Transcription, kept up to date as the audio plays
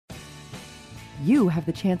you have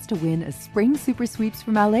the chance to win a spring super sweeps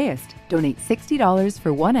from LAist. Donate $60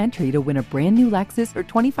 for one entry to win a brand new Lexus or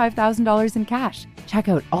 $25,000 in cash. Check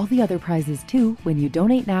out all the other prizes too when you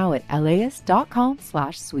donate now at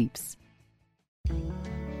LAist.com/sweeps.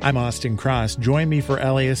 I'm Austin Cross. Join me for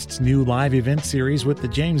LAist's new live event series with the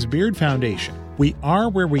James Beard Foundation. We Are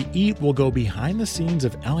Where We Eat will go behind the scenes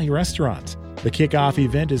of LA restaurants. The kickoff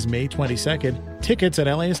event is May 22nd. Tickets at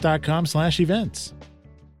LAist.com/events.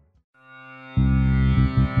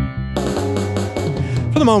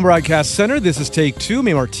 From the Moan Broadcast Center, this is Take Two.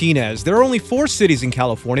 May Martinez. There are only 4 cities in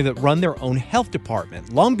California that run their own health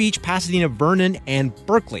department: Long Beach, Pasadena, Vernon, and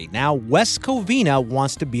Berkeley. Now, West Covina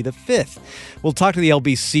wants to be the 5th. We'll talk to the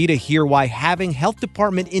LBC to hear why having health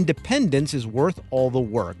department independence is worth all the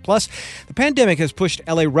work. Plus, the pandemic has pushed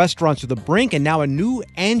LA restaurants to the brink, and now a new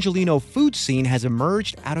Angelino food scene has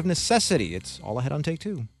emerged out of necessity. It's all ahead on Take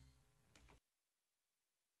Two.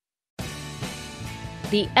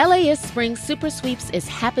 The LAist Spring Super Sweeps is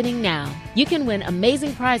happening now. You can win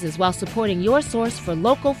amazing prizes while supporting your source for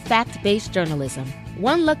local fact-based journalism.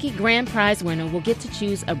 One lucky grand prize winner will get to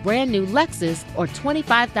choose a brand new Lexus or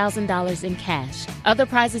 $25,000 in cash. Other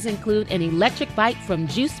prizes include an electric bike from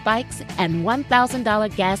Juice Bikes and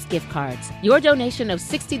 $1,000 gas gift cards. Your donation of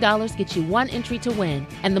 $60 gets you one entry to win,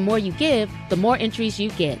 and the more you give, the more entries you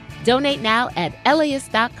get. Donate now at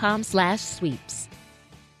LAist.com/sweeps.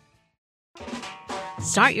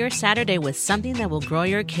 Start your Saturday with something that will grow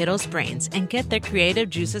your kiddos' brains and get their creative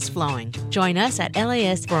juices flowing. Join us at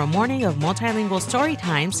LAist for a morning of multilingual story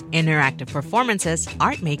times, interactive performances,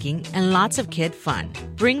 art making, and lots of kid fun.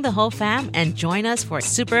 Bring the whole fam and join us for a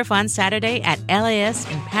super fun Saturday at LAist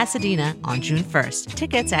in Pasadena on June 1st.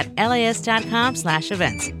 Tickets at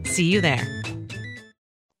LAist.com/events. See you there.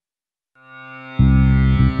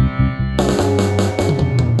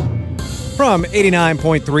 From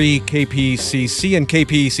 89.3 KPCC and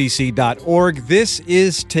kpcc.org, this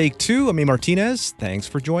is Take Two. I'm Martinez. Thanks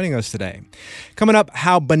for joining us today. Coming up,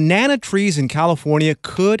 how banana trees in California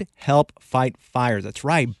could help fight fires. That's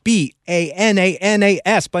right,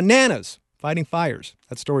 BANANAS, bananas fighting fires.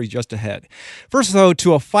 That story's just ahead. First, though,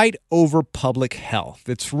 to a fight over public health.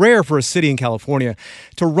 It's rare for a city in California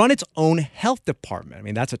to run its own health department. I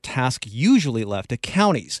mean, that's a task usually left to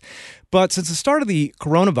counties. But since the start of the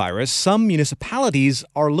coronavirus, some municipalities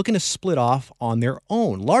are looking to split off on their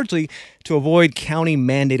own, largely to avoid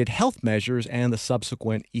county-mandated health measures and the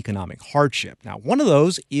subsequent economic hardship. Now, one of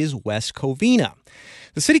those is West Covina.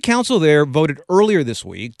 The city council there voted earlier this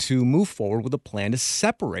week to move forward with a plan to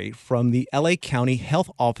separate from the LA County Health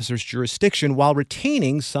Officer's jurisdiction while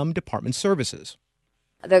retaining some department services.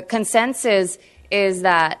 The consensus is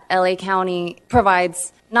that LA County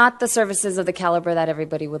provides not the services of the caliber that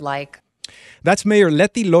everybody would like. That's Mayor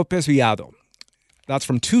Leti Lopez Villado. That's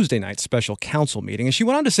from Tuesday night's special council meeting. And she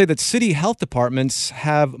went on to say that city health departments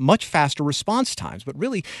have much faster response times. But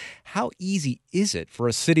really, how easy is it for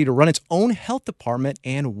a city to run its own health department,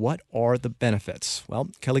 and what are the benefits? Well,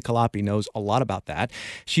 Kelly Calapi knows a lot about that.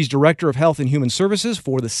 She's Director of Health and Human Services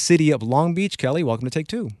for the City of Long Beach. Kelly, welcome to Take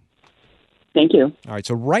Two. Thank you. All right.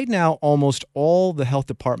 So right now, almost all the health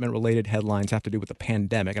department related headlines have to do with the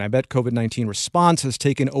pandemic. And I bet COVID-19 response has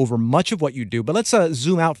taken over much of what you do. But let's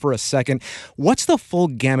zoom out for a second. What's the full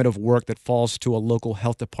gamut of work that falls to a local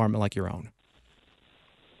health department like your own?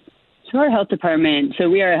 So our health department,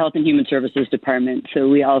 we are a health and human services department. So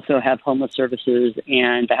we also have homeless services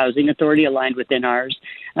and the housing authority aligned within ours.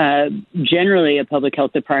 Generally, a public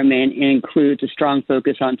health department includes a strong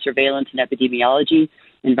focus on surveillance and epidemiology,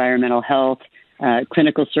 environmental health,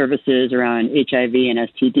 clinical services around HIV and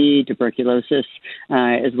STD, tuberculosis,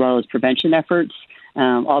 as well as prevention efforts.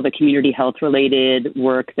 All the community health-related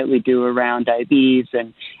work that we do around diabetes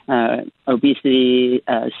and obesity,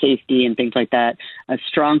 safety, and things like that. A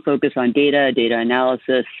strong focus on data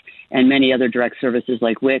analysis, and many other direct services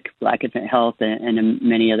like WIC, Black Infant Health, and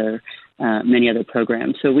many other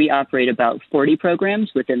programs. So we operate about 40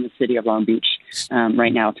 programs within the city of Long Beach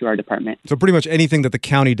right now through our department. So pretty much anything that the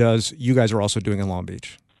county does, you guys are also doing in Long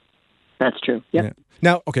Beach. That's true. Yep. Yeah.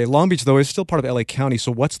 Now, okay, Long Beach, though, is still part of LA County.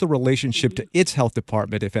 So what's the relationship to its health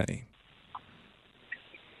department, if any?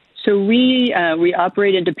 So we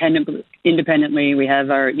operate independently. We have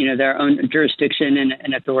their own jurisdiction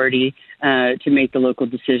and authority to make the local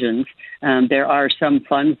decisions. There are some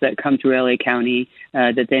funds that come through LA County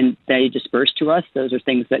that then they disperse to us. Those are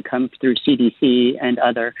things that come through CDC and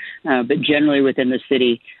other. But generally within the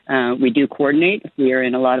city, we do coordinate. We are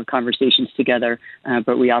in a lot of conversations together,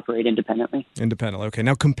 but we operate independently. Independently. Okay.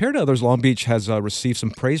 Now, compared to others, Long Beach has received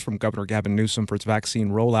some praise from Governor Gavin Newsom for its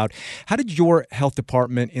vaccine rollout. How did your health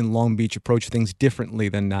department in Long Beach approach things differently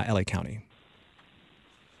than LA County?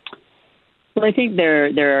 Well, I think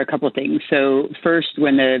there are a couple of things. So first,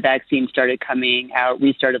 when the vaccine started coming out,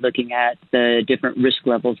 we started looking at the different risk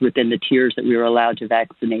levels within the tiers that we were allowed to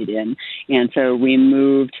vaccinate in. And so we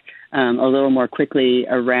moved a little more quickly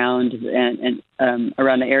around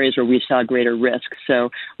around the areas where we saw greater risk. So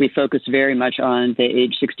we focused very much on the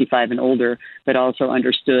age 65 and older, but also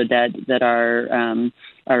understood that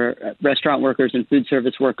our restaurant workers and food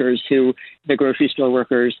service workers, the grocery store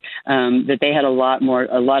workers, that they had a lot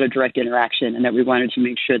of direct interaction, and that we wanted to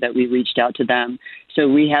make sure that we reached out to them. So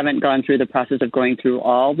we haven't gone through the process of going through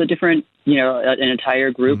all the different, an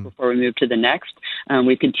entire group before we move to the next.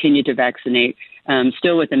 We continue to vaccinate,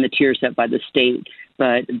 still within the tier set by the state,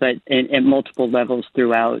 but at multiple levels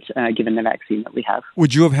throughout, given the vaccine that we have.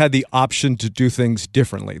 Would you have had the option to do things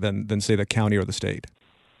differently than say, the county or the state?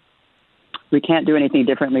 We can't do anything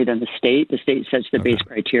differently than the state. The state sets the base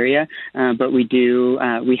criteria, but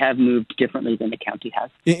we have moved differently than the county has.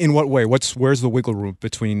 In what way? Where's the wiggle room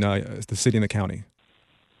between the city and the county?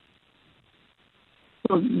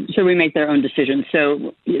 So we make their own decisions.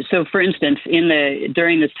 So for instance,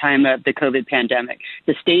 during this time of the COVID pandemic,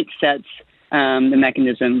 the state sets the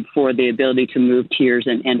mechanism for the ability to move tiers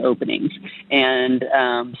and openings. And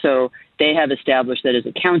so they have established that as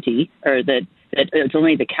a county, or that it's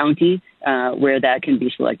only the county where that can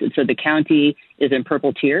be selected. So the county is in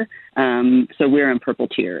purple tier. So we're in purple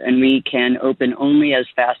tier, and we can open only as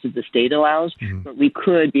fast as the state allows, but we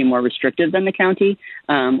could be more restrictive than the county,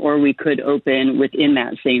 or we could open within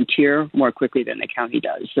that same tier more quickly than the county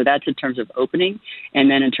does. So that's in terms of opening.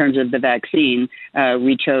 And then in terms of the vaccine,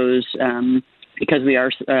 we chose, because we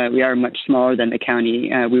are much smaller than the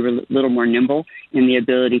county, we were a little more nimble in the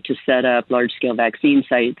ability to set up large-scale vaccine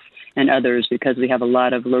sites and others, because we have a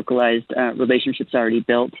lot of localized relationships already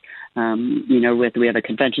built. We have a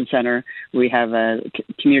convention center, we have a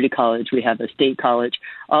community college, we have a state college.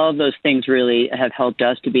 All of those things really have helped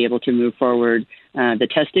us to be able to move forward the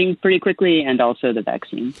testing pretty quickly, and also the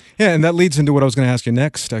vaccine. Yeah, and that leads into what I was going to ask you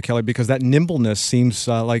next, Kelly, because that nimbleness seems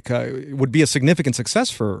like would be a significant success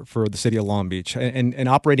for the city of Long Beach. And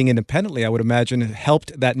operating independently, I would imagine,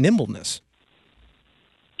 helped that nimbleness.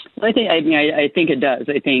 I think it does.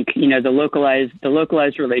 I think the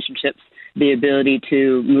localized relationships, the ability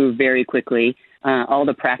to move very quickly, all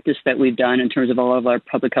the practice that we've done in terms of all of our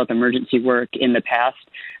public health emergency work in the past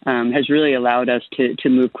has really allowed us to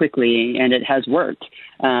move quickly, and it has worked.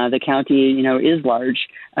 The county, is large,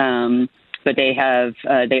 but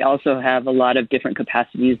they also have a lot of different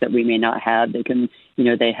capacities that we may not have.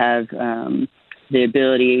 They have the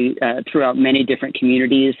ability throughout many different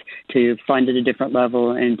communities to fund at a different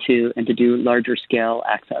level and to do larger scale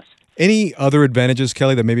access. Any other advantages,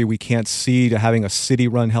 Kelly, that maybe we can't see to having a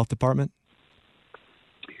city-run health department?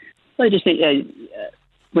 Well, I just think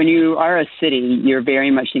when you are a city, you're very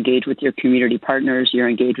much engaged with your community partners. You're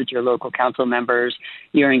engaged with your local council members.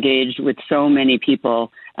 You're engaged with so many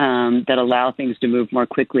people that allow things to move more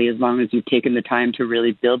quickly, as long as you've taken the time to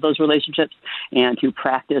really build those relationships and to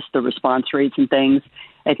practice the response rates and things.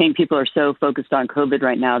 I think people are so focused on COVID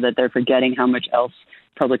right now that they're forgetting how much else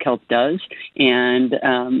public health does. And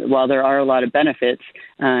while there are a lot of benefits,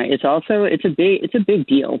 it's a big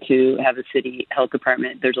deal to have a city health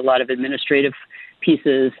department. There's a lot of administrative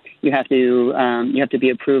pieces. You have to be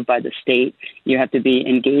approved by the state. You have to be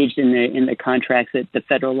engaged in the contracts at the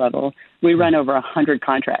federal level. We run over 100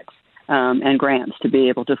 contracts and grants to be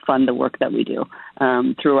able to fund the work that we do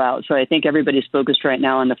throughout. So I think everybody's focused right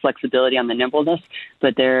now on the flexibility, on the nimbleness,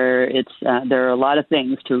 but there are a lot of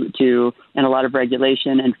things and a lot of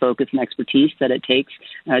regulation and focus and expertise that it takes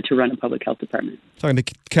to run a public health department. Talking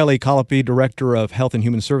to Kelly Colopy, Director of Health and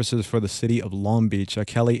Human Services for the City of Long Beach.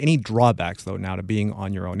 Kelly, any drawbacks, though, now to being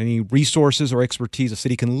on your own? Any resources or expertise a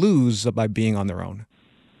city can lose by being on their own?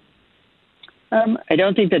 I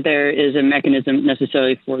don't think that there is a mechanism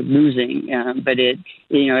necessarily for losing, but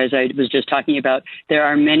as I was just talking about, there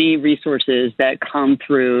are many resources that come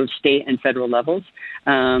through state and federal levels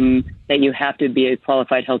that you have to be a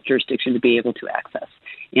qualified health jurisdiction to be able to access.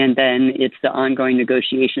 And then it's the ongoing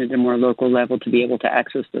negotiation at a more local level to be able to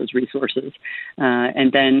access those resources.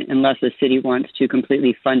 And then unless a city wants to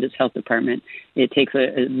completely fund its health department, it takes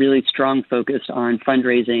a really strong focus on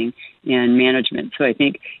fundraising and management. So I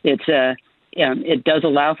think it does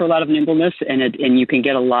allow for a lot of nimbleness, and you can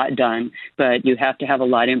get a lot done, but you have to have a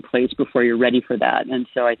lot in place before you're ready for that. And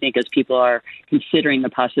so I think as people are considering the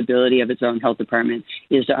possibility of its own health department,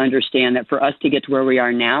 is to understand that for us to get to where we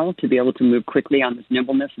are now, to be able to move quickly on this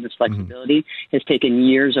nimbleness and this flexibility, has taken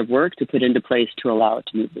years of work to put into place to allow it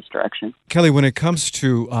to move this direction. Kelly, when it comes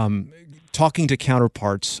to talking to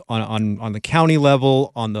counterparts on the county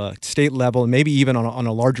level, on the state level, and maybe even on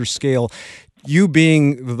a larger scale, you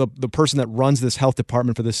being the person that runs this health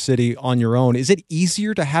department for the city on your own, is it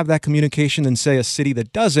easier to have that communication than, say, a city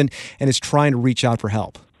that doesn't and is trying to reach out for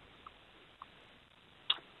help?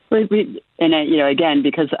 Again,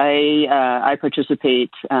 because I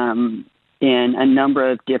participate in a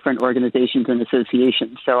number of different organizations and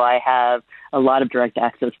associations, so I have a lot of direct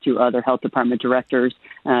access to other health department directors,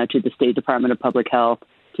 to the State Department of Public Health,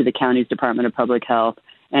 to the county's Department of Public Health,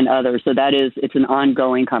 and others. So it's an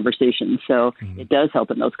ongoing conversation. So it does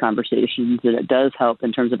help in those conversations, and it does help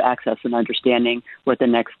in terms of access and understanding what the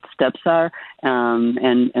next steps are,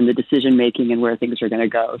 and the decision making and where things are going to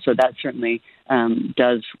go. So that certainly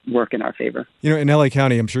does work in our favor. In LA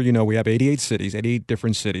County, I'm sure we have 88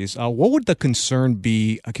 different cities. What would the concern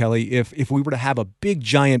be, Kelly, if we were to have a big,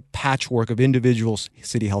 giant patchwork of individual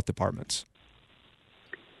city health departments?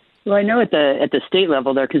 Well, I know at the state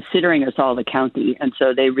level, they're considering us all the county. And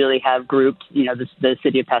so they really have grouped, the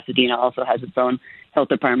city of Pasadena also has its own health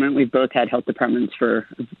department. We've both had health departments for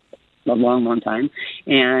a long, long time.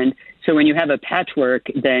 And so when you have a patchwork,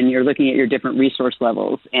 then you're looking at your different resource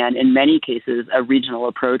levels. And in many cases, a regional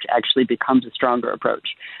approach actually becomes a stronger approach.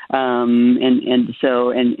 And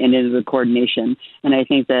it is a coordination. And I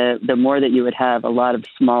think the more that you would have a lot of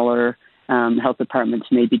smaller health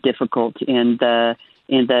departments may be difficult in the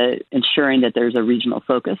ensuring that there's a regional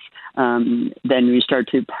focus, then we start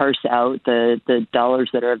to parse out the dollars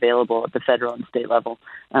that are available at the federal and state level,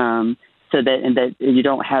 so that you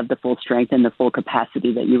don't have the full strength and the full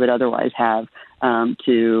capacity that you would otherwise have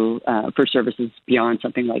for services beyond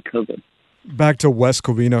something like COVID. Back to West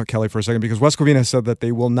Covina, Kelly, for a second, because West Covina said that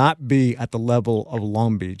they will not be at the level of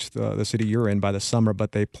Long Beach, the city you're in, by the summer,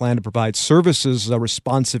 but they plan to provide services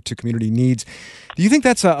responsive to community needs. Do you think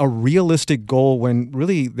that's a realistic goal when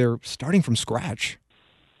really they're starting from scratch?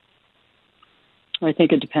 I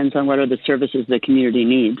think it depends on what are the services the community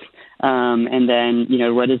needs. And then,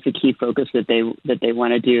 what is the key focus that they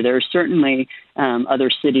want to do? There are certainly other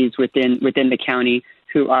cities within the county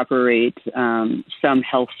who operate some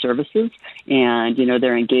health services, and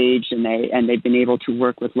they're engaged and they've been able to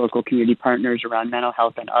work with local community partners around mental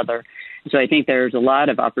health and other. So I think there's a lot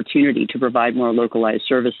of opportunity to provide more localized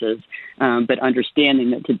services, but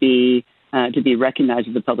understanding that to be recognized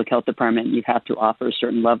as the public health department, you have to offer a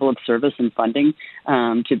certain level of service and funding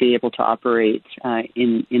to be able to operate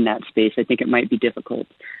in that space. I think it might be difficult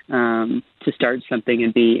to start something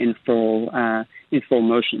and be in full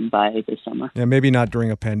motion by this summer. Yeah, maybe not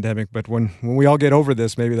during a pandemic, but when we all get over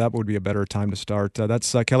this, maybe that would be a better time to start.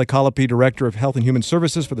 That's Kelly Colopy, Director of Health and Human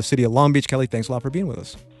Services for the City of Long Beach. Kelly, thanks a lot for being with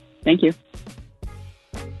us. Thank you.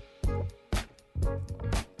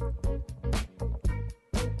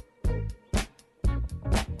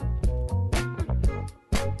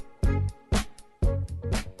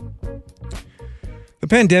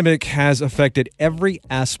 The pandemic has affected every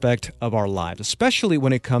aspect of our lives, especially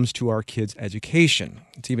when it comes to our kids' education.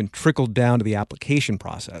 It's even trickled down to the application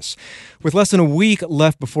process. With less than a week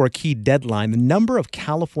left before a key deadline, the number of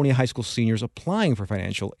California high school seniors applying for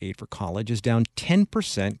financial aid for college is down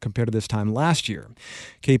 10% compared to this time last year.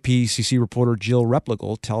 KPCC reporter Jill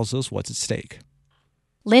Replogle tells us what's at stake.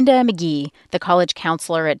 Linda McGee, the college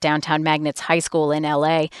counselor at Downtown Magnets High School in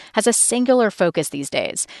L.A., has a singular focus these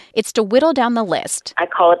days. It's to whittle down the list. I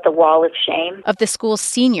call it the wall of shame. Of the school's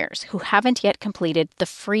seniors who haven't yet completed the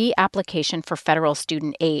free application for federal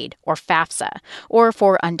student aid, or FAFSA, or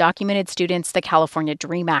for undocumented students, the California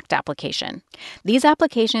DREAM Act application. These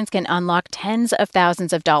applications can unlock tens of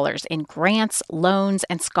thousands of dollars in grants, loans,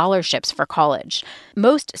 and scholarships for college.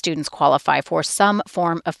 Most students qualify for some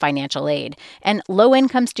form of financial aid, and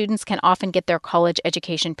low-income students can often get their college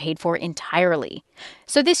education paid for entirely.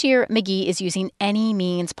 So this year, McGee is using any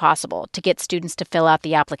means possible to get students to fill out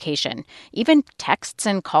the application, even texts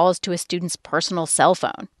and calls to a student's personal cell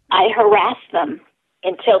phone. I harass them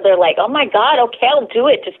until they're like, oh my God, okay, I'll do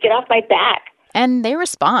it. Just get off my back. And they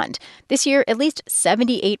respond. This year, at least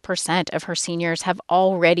 78% of her seniors have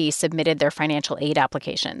already submitted their financial aid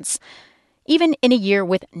applications. Even in a year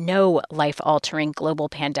with no life-altering global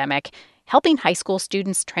pandemic, helping high school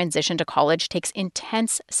students transition to college takes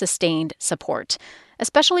intense, sustained support,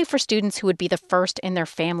 especially for students who would be the first in their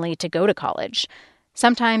family to go to college.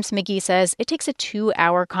 Sometimes, McGee says, it takes a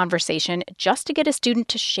 2-hour conversation just to get a student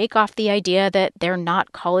to shake off the idea that they're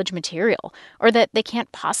not college material or that they can't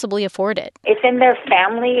possibly afford it. If in their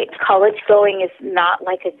family, college going is not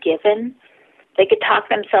like a given, they could talk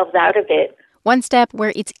themselves out of it. One step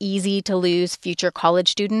where it's easy to lose future college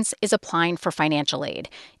students is applying for financial aid.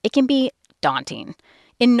 It can be daunting.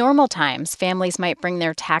 In normal times, families might bring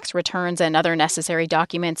their tax returns and other necessary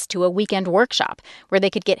documents to a weekend workshop where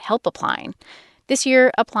they could get help applying. This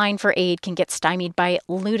year, applying for aid can get stymied by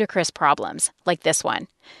ludicrous problems, like this one.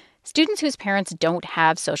 Students whose parents don't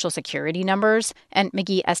have Social Security numbers, and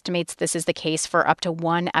McGee estimates this is the case for up to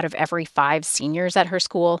 1 out of every 5 seniors at her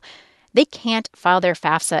school, they can't file their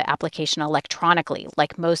FAFSA application electronically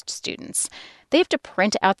like most students. They have to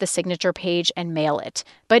print out the signature page and mail it,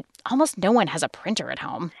 but almost no one has a printer at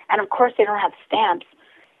home. And of course, they don't have stamps.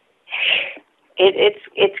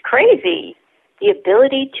 It's crazy. The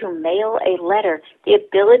ability to mail a letter, the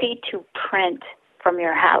ability to print from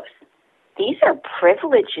your house. These are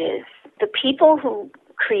privileges. The people who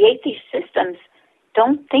create these systems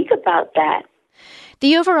don't think about that.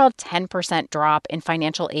 The overall 10% drop in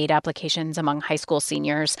financial aid applications among high school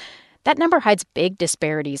seniors, that number hides big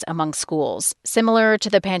disparities among schools, similar to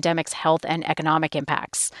the pandemic's health and economic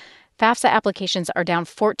impacts. FAFSA applications are down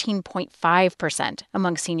 14.5%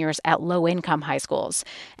 among seniors at low-income high schools,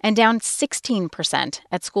 and down 16%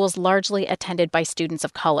 at schools largely attended by students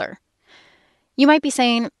of color. You might be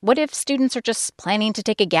saying, what if students are just planning to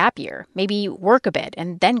take a gap year, maybe work a bit,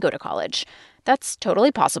 and then go to college? That's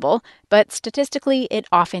totally possible, but statistically, it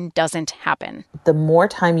often doesn't happen. The more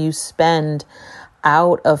time you spend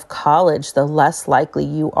out of college, the less likely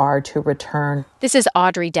you are to return. This is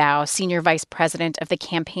Audrey Dow, Senior Vice President of the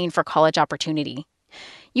Campaign for College Opportunity.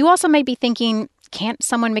 You also might be thinking, can't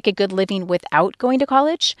someone make a good living without going to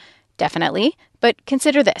college? Definitely. But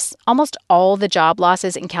consider this. Almost all the job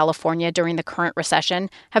losses in California during the current recession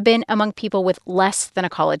have been among people with less than a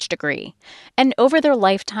college degree. And over their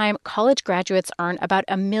lifetime, college graduates earn about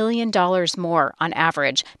 $1 million more on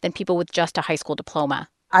average than people with just a high school diploma.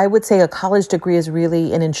 I would say a college degree is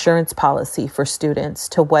really an insurance policy for students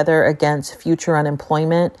to weather against future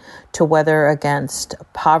unemployment, to weather against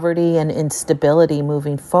poverty and instability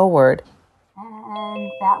moving forward.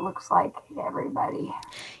 And that looks like everybody.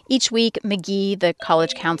 Each week, McGee, the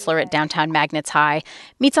college counselor at downtown Magnets High,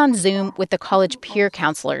 meets on Zoom with the college peer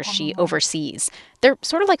counselors she oversees. They're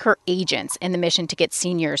sort of like her agents in the mission to get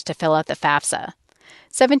seniors to fill out the FAFSA.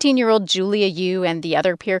 17-year-old Julia Yu and the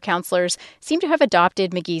other peer counselors seem to have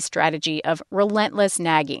adopted McGee's strategy of relentless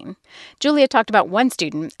nagging. Julia talked about one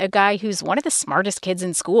student, a guy who's one of the smartest kids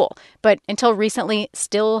in school, but until recently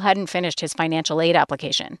still hadn't finished his financial aid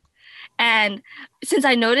application. And since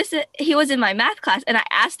I noticed it, he was in my math class, and I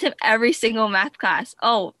asked him every single math class,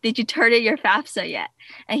 oh, did you turn in your FAFSA yet?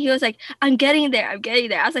 And he was like, I'm getting there. I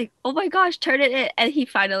was like, oh my gosh, turn it in. And he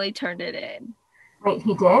finally turned it in. Wait,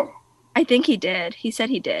 he did? I think he did. He said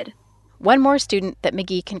he did. One more student that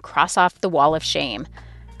McGee can cross off the wall of shame.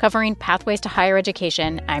 Covering Pathways to Higher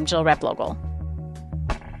Education, I'm Jill Replogle.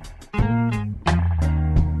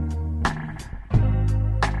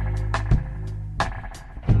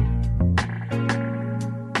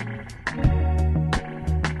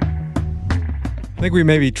 I think we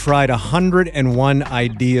maybe tried 101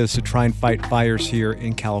 ideas to try and fight fires here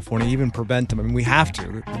in California, even prevent them. I mean, we have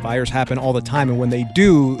to. The fires happen all the time, and when they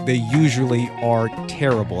do, they usually are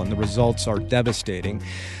terrible, and the results are devastating.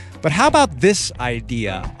 But how about this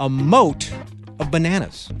idea? A moat of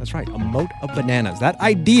bananas. That's right, a moat of bananas. That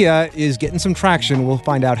idea is getting some traction. We'll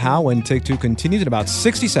find out how when Take Two continues in about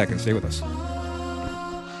 60 seconds. Stay with us.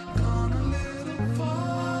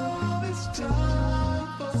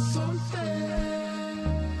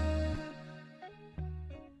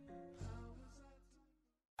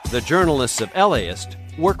 The journalists of LAist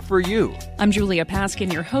work for you. I'm Julia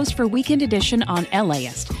Paskin, your host for Weekend Edition on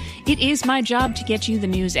LAist. It is my job to get you the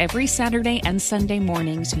news every Saturday and Sunday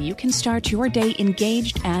morning so you can start your day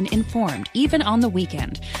engaged and informed, even on the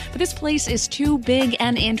weekend. But this place is too big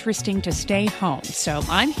and interesting to stay home, so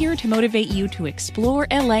I'm here to motivate you to explore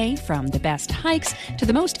LA from the best hikes to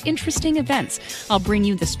the most interesting events. I'll bring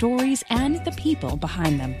you the stories and the people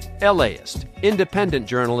behind them. LAist, independent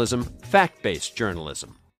journalism, fact-based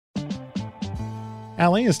journalism.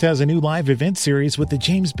 LAist has a new live event series with the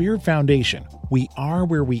James Beard Foundation. We Are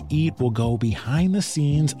Where We Eat will go behind the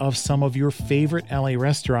scenes of some of your favorite LA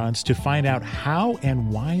restaurants to find out how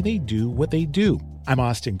and why they do what they do. I'm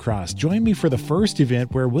Austin Cross. Join me for the first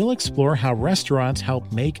event where we'll explore how restaurants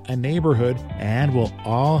help make a neighborhood, and we'll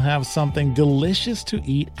all have something delicious to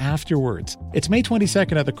eat afterwards. It's May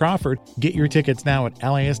 22nd at the Crawford. Get your tickets now at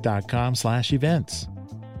laist.com/events.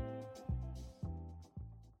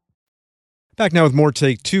 Back now with more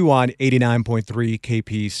Take Two on 89.3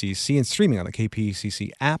 KPCC and streaming on the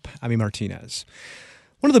KPCC app. I'm Martinez.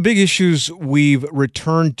 One of the big issues we've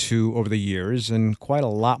returned to over the years, and quite a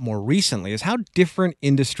lot more recently, is how different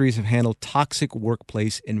industries have handled toxic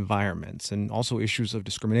workplace environments and also issues of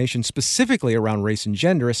discrimination, specifically around race and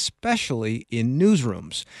gender, especially in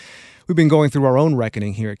newsrooms. We've been going through our own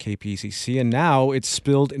reckoning here at KPCC, and now it's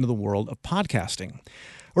spilled into the world of podcasting.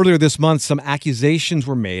 Earlier this month, some accusations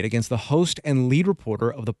were made against the host and lead reporter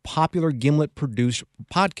of the popular Gimlet-produced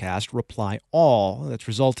podcast, Reply All, that's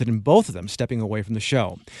resulted in both of them stepping away from the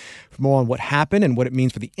show. For more on what happened and what it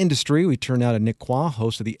means for the industry, we turn now to Nick Quah,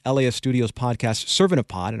 host of the LAist Studios podcast, Servant of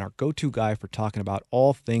Pod, and our go-to guy for talking about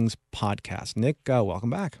all things podcast. Nick,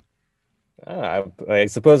 welcome back. I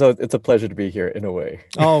suppose it's a pleasure to be here in a way.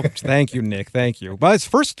 Oh, thank you, Nick. Thank you. But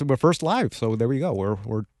we're first live, so there we go.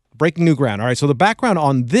 We're breaking new ground. All right, so the background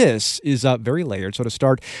on this is very layered. So to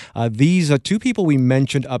start, these two people we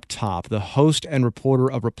mentioned up top, the host and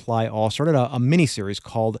reporter of Reply All, started a mini-series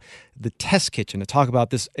called The Test Kitchen to talk about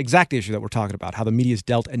this exact issue that we're talking about, how the media's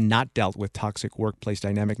dealt and not dealt with toxic workplace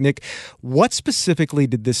dynamic. Nick, what specifically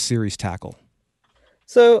did this series tackle?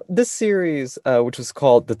 So this series, which was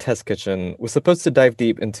called The Test Kitchen, was supposed to dive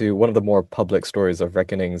deep into one of the more public stories of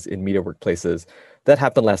reckonings in media workplaces that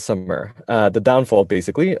happened last summer. The downfall,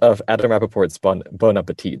 basically, of Adam Rappaport's Bon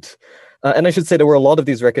Appetit. And I should say there were a lot of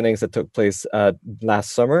these reckonings that took place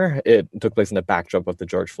last summer. It took place in the backdrop of the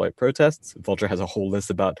George Floyd protests. Vulture has a whole list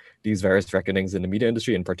about these various reckonings in the media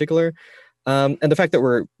industry in particular. And the fact that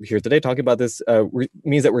we're here today talking about this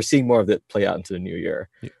means that we're seeing more of it play out into the new year.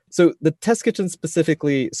 Yeah. So the Test Kitchen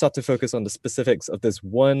specifically sought to focus on the specifics of this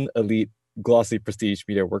one elite, glossy prestige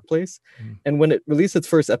media workplace. And when it released its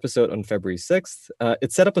first episode on February 6th,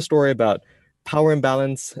 it set up a story about power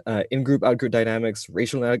imbalance, in-group, out-group dynamics,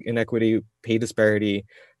 racial inequity, pay disparity.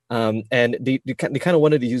 And they kind of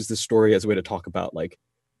wanted to use this story as a way to talk about like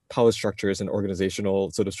power structures and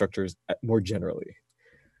organizational sort of structures more generally.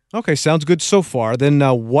 Okay, sounds good so far. Then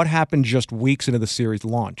what happened just weeks into the series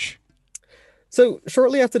launch? So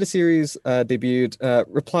shortly after the series debuted,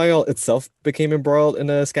 Reply All itself became embroiled in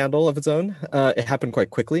a scandal of its own. It happened quite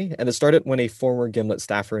quickly, and it started when a former Gimlet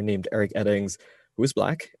staffer named Eric Eddings, who is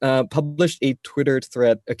Black, published a Twitter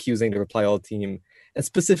thread accusing the Reply All team, and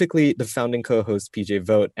specifically the founding co-host PJ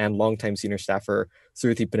Vogt and longtime senior staffer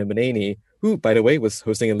Suruthi Pinnamaneni, who, by the way, was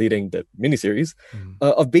hosting and leading the miniseries,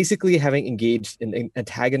 of basically having engaged in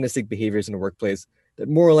antagonistic behaviors in the workplace that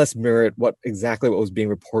more or less mirrored what was being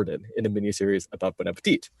reported in the miniseries about Bon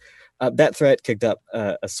Appetit. That threat kicked up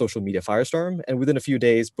a social media firestorm, and within a few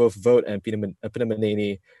days, both Vogt and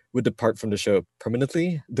Pinnamaneni would depart from the show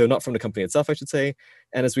permanently, though not from the company itself, I should say.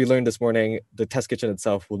 And as we learned this morning, the Test Kitchen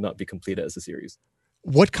itself will not be completed as a series.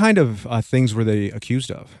 What kind of things were they accused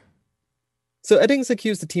of? So Eddings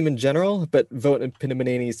accused the team in general, but Vogt and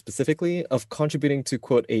Pinnamaneni specifically, of contributing to,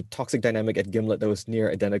 quote, a toxic dynamic at Gimlet that was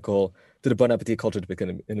near identical to the Bon Appetit culture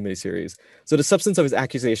depicted in the miniseries. So the substance of his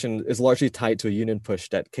accusation is largely tied to a union push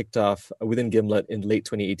that kicked off within Gimlet in late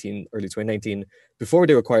 2018, early 2019, before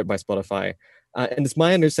they were acquired by Spotify. And it's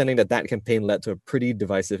my understanding that campaign led to a pretty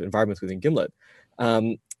divisive environment within Gimlet.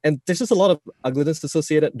 And there's just a lot of ugliness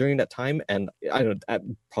associated during that time. And I don't know,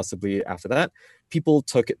 possibly after that, people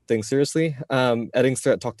took things seriously.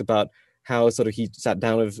 Eddings talked about how sort of he sat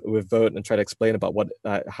down with Vogt and tried to explain about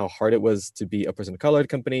how hard it was to be a person of color at a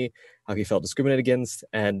company, how he felt discriminated against,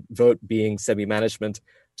 and Vogt being semi-management,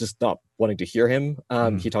 just not wanting to hear him.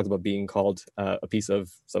 He talked about being called a piece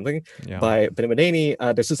of something by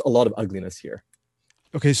Pinnamaneni. There's just a lot of ugliness here.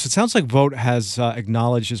 Okay, so it sounds like Vogt has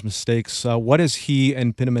acknowledged his mistakes. What has he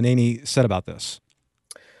and Pinnamaneni said about this?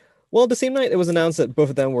 Well, the same night it was announced that both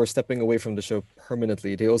of them were stepping away from the show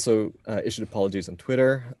permanently. They also issued apologies on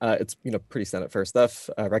Twitter. It's pretty standard fare stuff,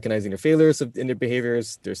 recognizing their failures in their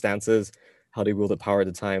behaviors, their stances, how they wielded power at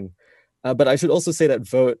the time. But I should also say that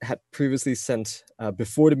Vogt had previously sent,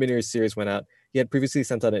 before the miniseries went out, he had previously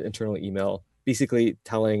sent out an internal email, basically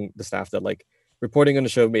telling the staff that reporting on the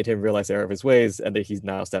show made him realize the error of his ways and that he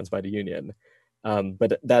now stands by the union.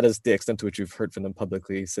 But that is the extent to which we've heard from them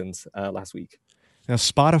publicly since last week. Now,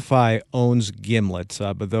 Spotify owns Gimlet,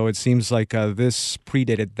 but though it seems like this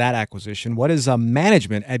predated that acquisition, what is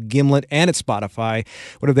management at Gimlet and at Spotify?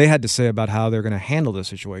 What have they had to say about how they're going to handle this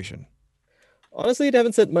situation? Honestly, they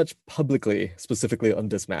haven't said much publicly, specifically on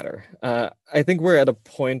this matter. I think we're at a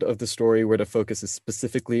point of the story where the focus is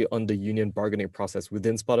specifically on the union bargaining process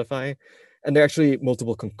within Spotify. And there are actually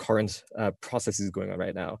multiple concurrent processes going on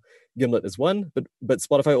right now. Gimlet is one, but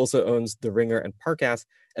Spotify also owns The Ringer and Parcast,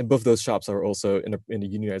 and both those shops are also in a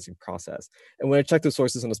unionizing process. And when I checked the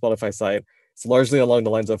sources on the Spotify site, it's largely along the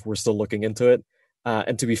lines of we're still looking into it.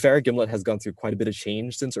 And to be fair, Gimlet has gone through quite a bit of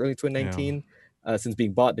change since early 2019. Since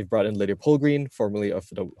being bought, they've brought in Lydia Polgreen, formerly of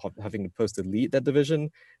having been post to lead that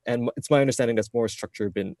division. And it's my understanding that more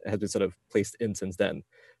structure has been sort of placed in since then.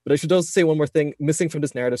 But I should also say one more thing. Missing from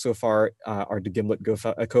this narrative so far are the Gimlet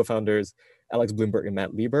co-founders, Alex Bloomberg and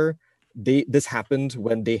Matt Lieber. This happened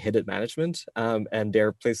when they headed management, and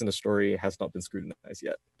their place in the story has not been scrutinized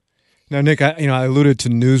yet. Now, Nick, I alluded to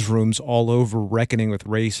newsrooms all over reckoning with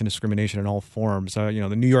race and discrimination in all forms. The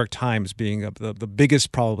New York Times being the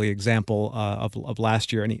biggest probably example of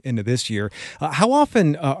last year and into this year. How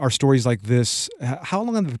often are stories like this? How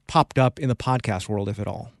long have they popped up in the podcast world, if at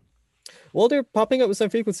all? Well, they're popping up with some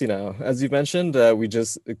frequency now. As you mentioned, we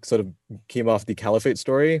just sort of came off the Caliphate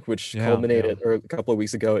story, which culminated a couple of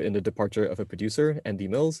weeks ago in the departure of a producer, Andy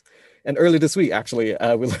Mills. And early this week, actually,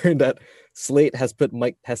 we learned that Slate has put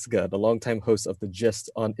Mike Pesca, the longtime host of The Gist,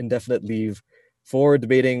 on indefinite leave for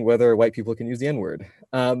debating whether white people can use the N-word.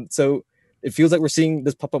 So it feels like we're seeing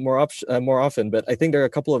this pop up more often, but I think there are a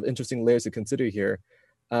couple of interesting layers to consider here.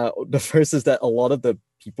 The first is that a lot of the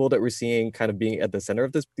people that we're seeing kind of being at the center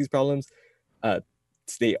of these problems,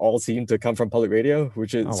 they all seem to come from public radio,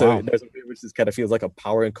 which is which kind of feels like a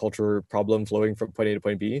power and culture problem flowing from point A to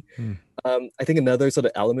point B. I think another sort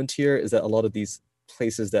of element here is that a lot of these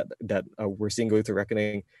places that we're seeing going through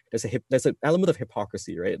reckoning, there's an element of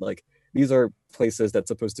hypocrisy, right? Like these are places that's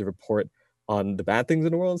supposed to report on the bad things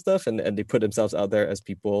in the world and stuff, and they put themselves out there as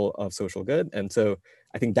people of social good. And so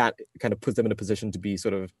I think that kind of puts them in a position to be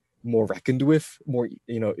sort of more reckoned with, more,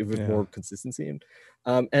 more consistency.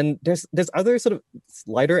 And there's other sort of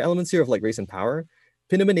lighter elements here of like race and power.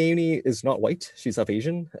 Pinnamaneni is not white, she's South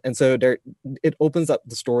Asian. And so it opens up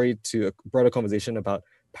the story to a broader conversation about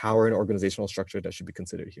power and organizational structure that should be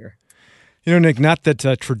considered here. Nick, not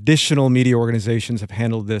that traditional media organizations have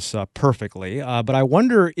handled this perfectly, but I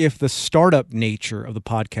wonder if the startup nature of the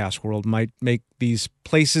podcast world might make these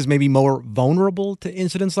places maybe more vulnerable to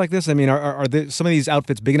incidents like this. I mean, are some of these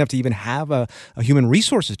outfits big enough to even have a human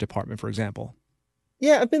resources department, for example?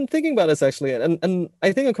 Yeah, I've been thinking about this actually, and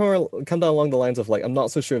I think I come down along the lines of like, I'm not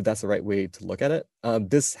so sure if that's the right way to look at it.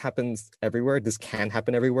 This happens everywhere. This can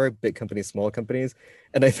happen everywhere, big companies, small companies.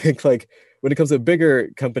 And I think like when it comes to a bigger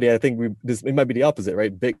company, I think it might be the opposite,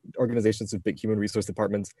 right? Big organizations with big human resource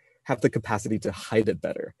departments have the capacity to hide it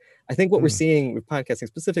better. I think what we're seeing with podcasting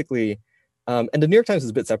specifically, and the New York Times is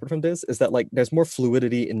a bit separate from this, is that like there's more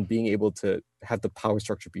fluidity in being able to have the power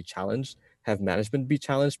structure be challenged, have management be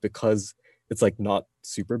challenged, because it's like not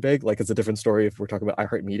super big. Like it's a different story if we're talking about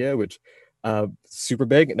iHeartMedia, which super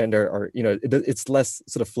big, and then there are, it's less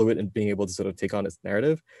sort of fluid in being able to sort of take on its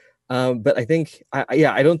narrative. But I think,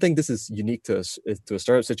 I don't think this is unique to a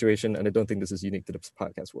startup situation, and I don't think this is unique to the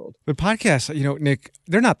podcast world. But podcasts, Nick,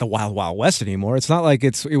 they're not the wild, wild west anymore. It's not like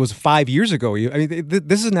it was 5 years ago.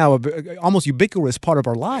 This is now a almost ubiquitous part of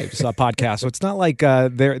our lives, podcasts. So it's not like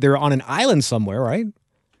they're on an island somewhere, right?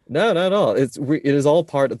 No, not at all. It is all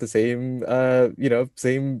part of the same,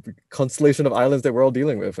 same constellation of islands that we're all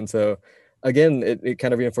dealing with. And so, again, it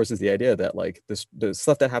kind of reinforces the idea that like the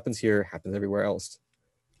stuff that happens here happens everywhere else.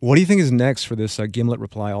 What do you think is next for this Gimlet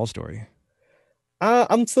Reply All story?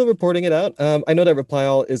 I'm still reporting it out. I know that Reply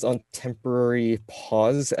All is on temporary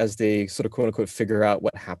pause as they sort of quote unquote figure out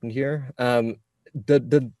what happened here.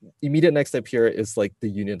 The immediate next step here is like the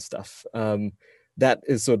union stuff. That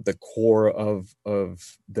is sort of the core of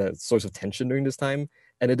the source of tension during this time.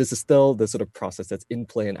 And it is still the sort of process that's in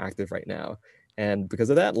play and active right now. And because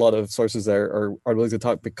of that, a lot of sources are willing to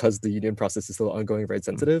talk because the union process is still ongoing, very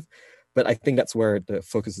sensitive. But I think that's where the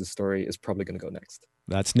focus of the story is probably going to go next.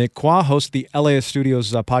 That's Nick Quah, host of the LAist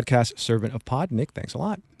Studios podcast, Servant of Pod. Nick, thanks a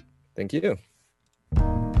lot. Thank you.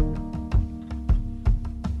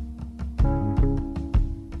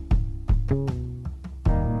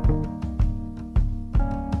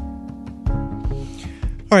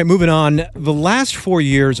 All right, moving on. The last 4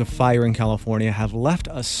 years of fire in California have left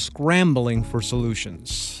us scrambling for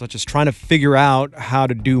solutions, such as trying to figure out how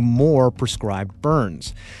to do more prescribed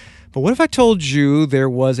burns. But what if I told you there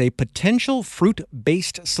was a potential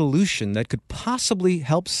fruit-based solution that could possibly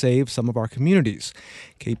help save some of our communities?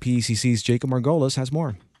 KPCC's Jacob Margolis has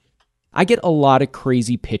more. I get a lot of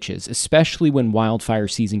crazy pitches, especially when wildfire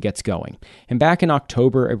season gets going. And back in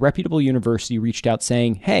October, a reputable university reached out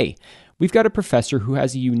saying, hey, we've got a professor who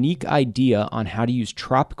has a unique idea on how to use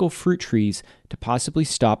tropical fruit trees to possibly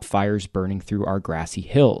stop fires burning through our grassy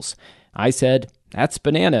hills. I said, that's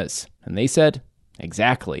bananas. And they said,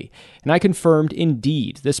 exactly. And I confirmed,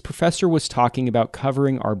 indeed, this professor was talking about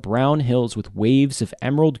covering our brown hills with waves of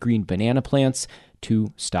emerald green banana plants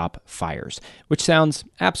to stop fires, which sounds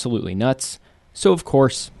absolutely nuts. So, of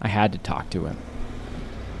course, I had to talk to him.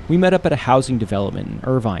 We met up at a housing development in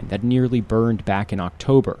Irvine that nearly burned back in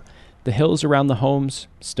October. The hills around the homes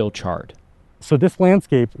still charred. So this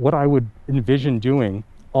landscape, what I would envision doing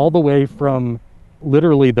all the way from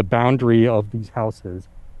literally the boundary of these houses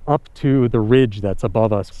up to the ridge that's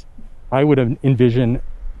above us, I would envision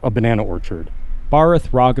a banana orchard. Bharath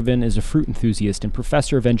Raghavan is a fruit enthusiast and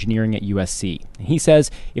professor of engineering at USC. He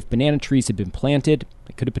says if banana trees had been planted,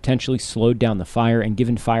 it could have potentially slowed down the fire and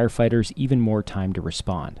given firefighters even more time to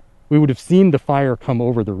respond. We would have seen the fire come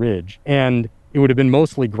over the ridge, and it would have been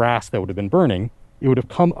mostly grass that would have been burning. It would have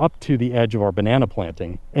come up to the edge of our banana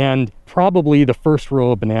planting, and probably the first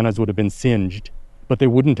row of bananas would have been singed, but they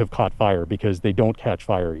wouldn't have caught fire because they don't catch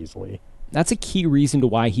fire easily. That's a key reason to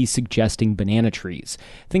why he's suggesting banana trees.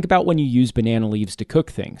 Think about when you use banana leaves to cook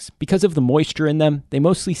things. Because of the moisture in them, they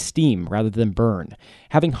mostly steam rather than burn.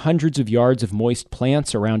 Having hundreds of yards of moist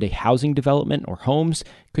plants around a housing development or homes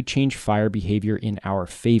could change fire behavior in our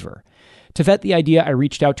favor. To vet the idea, I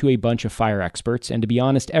reached out to a bunch of fire experts, and to be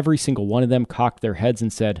honest, every single one of them cocked their heads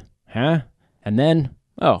and said, huh? And then,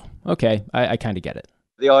 oh, okay, I kind of get it.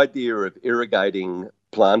 The idea of irrigating,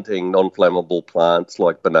 planting non-flammable plants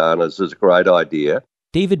like bananas is a great idea.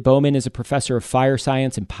 David Bowman is a professor of fire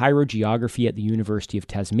science and pyrogeography at the University of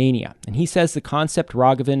Tasmania, and he says the concept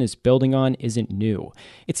Raghavan is building on isn't new.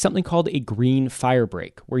 It's something called a green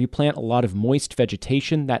firebreak, where you plant a lot of moist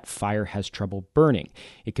vegetation that fire has trouble burning.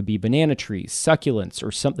 It could be banana trees, succulents,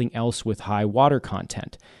 or something else with high water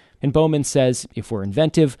content. And Bowman says if we're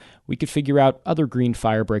inventive, we could figure out other green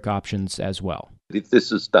firebreak options as well. If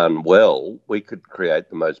this is done well, we could create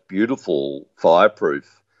the most beautiful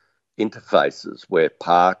fireproof interfaces where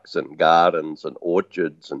parks and gardens and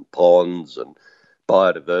orchards and ponds and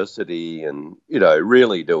biodiversity and,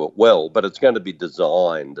 really do it well. But it's going to be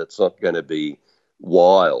designed. It's not going to be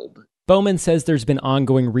wild. Bowman says there's been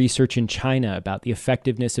ongoing research in China about the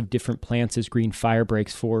effectiveness of different plants as green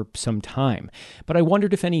firebreaks for some time. But I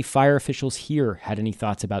wondered if any fire officials here had any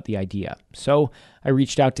thoughts about the idea. So I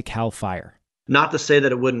reached out to CAL FIRE. Not to say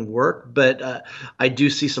that it wouldn't work, but I do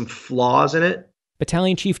see some flaws in it.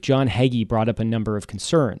 Battalion Chief John Hagee brought up a number of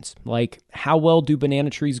concerns, like how well do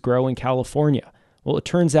banana trees grow in California? Well, it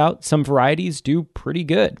turns out some varieties do pretty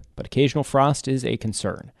good, but occasional frost is a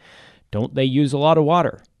concern. Don't they use a lot of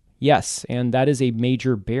water? Yes, and that is a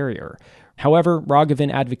major barrier. However,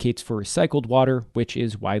 Raghavan advocates for recycled water, which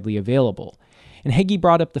is widely available. And Hagee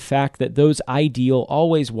brought up the fact that those ideal,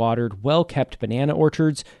 always watered, well-kept banana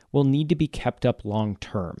orchards will need to be kept up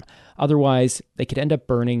long-term. Otherwise, they could end up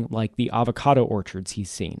burning like the avocado orchards he's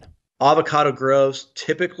seen. Avocado groves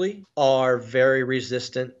typically are very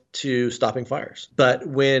resistant to stopping fires. But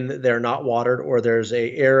when they're not watered or there's an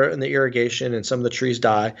error in the irrigation and some of the trees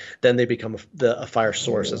die, then they become a fire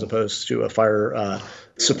source as opposed to a fire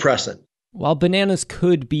suppressant. While bananas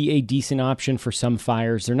could be a decent option for some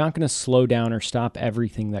fires, they're not going to slow down or stop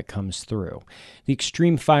everything that comes through. The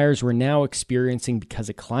extreme fires we're now experiencing because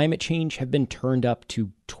of climate change have been turned up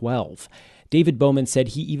to 12. David Bowman said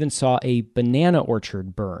he even saw a banana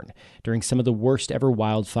orchard burn during some of the worst ever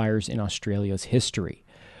wildfires in Australia's history.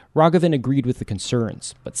 Raghavan agreed with the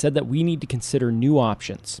concerns, but said that we need to consider new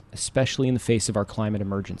options, especially in the face of our climate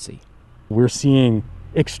emergency. We're seeing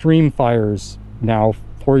extreme fires now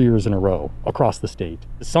 4 years in a row across the state.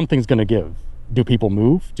 Something's going to give. Do people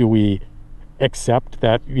move? Do we accept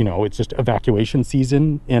that, it's just evacuation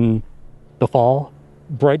season in the fall?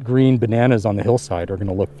 Bright green bananas on the hillside are going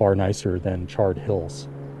to look far nicer than charred hills.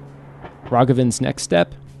 Raghavan's next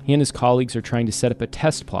step, he and his colleagues are trying to set up a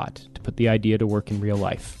test plot to put the idea to work in real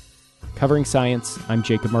life. Covering science, I'm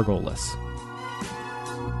Jacob Margolis.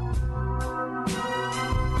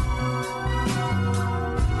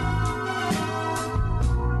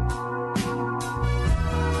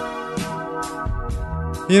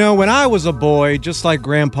 When I was a boy, just like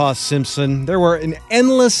Grandpa Simpson, there were an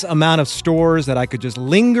endless amount of stores that I could just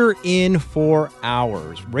linger in for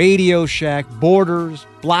hours. Radio Shack, Borders,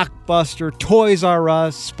 Blockbuster, Toys R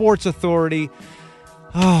Us, Sports Authority.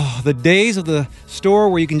 Oh, the days of the store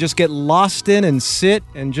where you can just get lost in and sit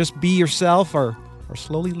and just be yourself are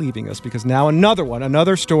slowly leaving us because now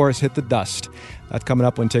another store has hit the dust. That's coming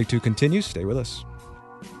up when Take Two continues. Stay with us.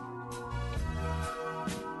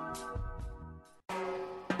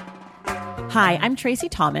 Hi, I'm Tracy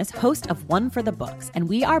Thomas, host of One for the Books, and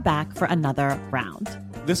we are back for another round.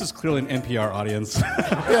 This is clearly an NPR audience.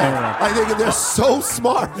 Yeah, I think they're so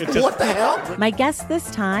smart. What the hell? My guests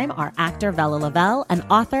this time are actor Vella Lavelle and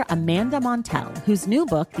author Amanda Montell, whose new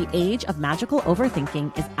book, The Age of Magical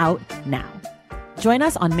Overthinking, is out now. Join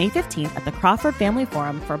us on May 15th at the Crawford Family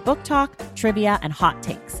Forum for book talk, trivia, and hot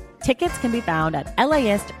takes. Tickets can be found at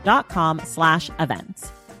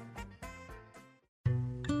laist.com/events.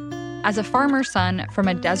 As a farmer's son from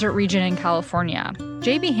a desert region in California,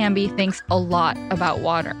 J.B. Hamby thinks a lot about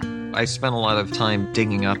water. I spent a lot of time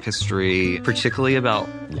digging up history, particularly about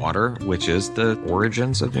water, which is the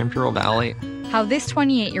origins of the Imperial Valley. How this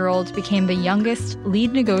 28-year-old became the youngest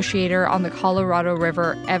lead negotiator on the Colorado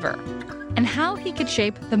River ever. And how he could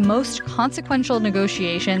shape the most consequential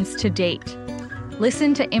negotiations to date.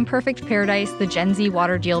 Listen to Imperfect Paradise, the Gen Z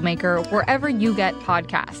Water Dealmaker, wherever you get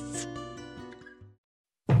podcasts.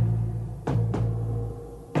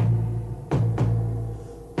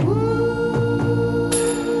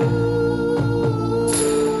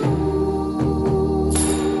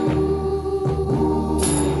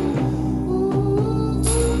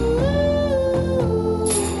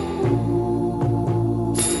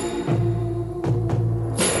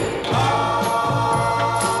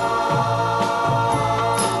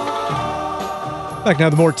 Back now,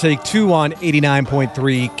 the more Take Two on 89.3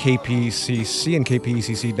 KPCC and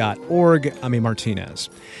kpcc.org. I'm A. Martinez.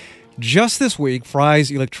 Just this week, Fry's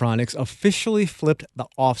Electronics officially flipped the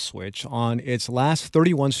off switch on its last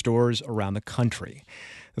 31 stores around the country.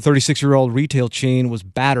 The 36-year-old retail chain was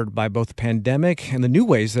battered by both the pandemic and the new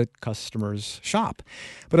ways that customers shop.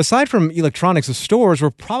 But aside from electronics, the stores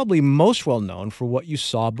were probably most well known for what you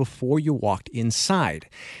saw before you walked inside.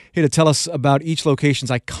 Here to tell us about each location's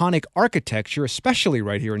iconic architecture, especially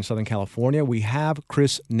right here in Southern California, we have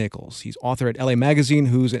Chris Nichols. He's author at LA Magazine,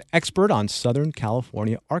 who's an expert on Southern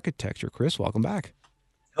California architecture. Chris, welcome back.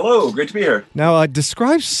 Hello, great to be here. Now,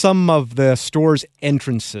 describe some of the store's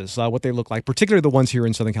entrances, what they look like, particularly the ones here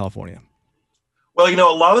in Southern California. Well,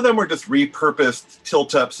 a lot of them were just repurposed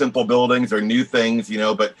tilt-up simple buildings or new things,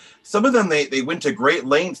 but some of them, they went to great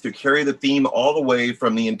lengths to carry the theme all the way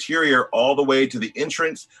from the interior all the way to the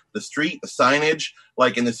entrance, the street, the signage,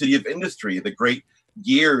 like in the City of Industry, the great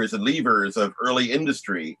gears and levers of early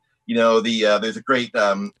industry. There's a great,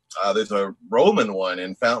 there's a Roman one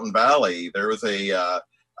in Fountain Valley. There was a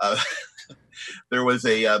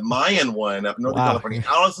Mayan one up in Northern California,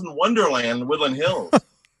 Alice in Wonderland, Woodland Hills,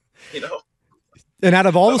 And out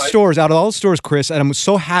of all the stores, Chris, and I'm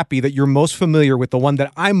so happy that you're most familiar with the one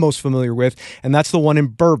that I'm most familiar with, and that's the one in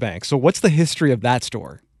Burbank. So what's the history of that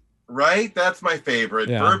store? Right? That's my favorite.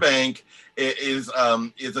 Yeah. Burbank is a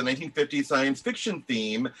 1950s science fiction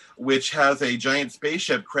theme, which has a giant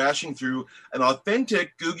spaceship crashing through an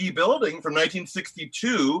authentic Googie building from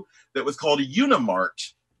 1962 that was called a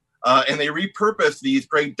Unimart. And they repurposed these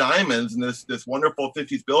great diamonds in this wonderful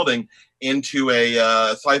 50s building into a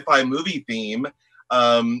sci-fi movie theme,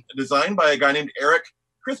 designed by a guy named Eric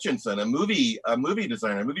Christensen, a movie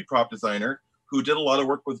designer, movie prop designer, who did a lot of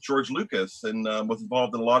work with George Lucas and was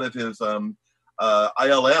involved in a lot of his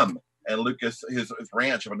ILM and Lucas, his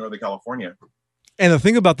ranch up in Northern California. And the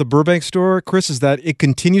thing about the Burbank store, Chris, is that it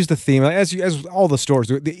continues the theme, as all the stores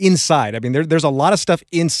do, the inside. I mean, there's a lot of stuff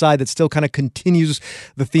inside that still kind of continues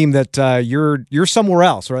the theme that you're somewhere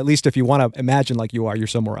else, or at least if you want to imagine like you're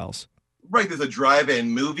somewhere else. Right, there's a drive-in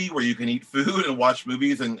movie where you can eat food and watch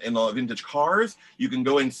movies in vintage cars. You can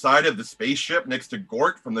go inside of the spaceship next to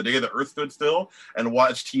Gort from the day the Earth stood still and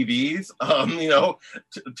watch TVs.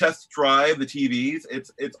 Test drive the TVs.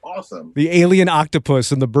 It's awesome. The alien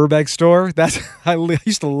octopus in the Burbank store. I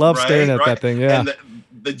used to love staring at that thing. Yeah. And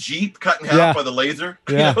the Jeep cut in half by the laser.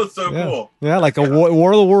 Yeah. Cool. Yeah, like a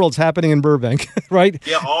War of the Worlds happening in Burbank, right?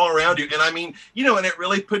 Yeah, all around you. And I mean, and it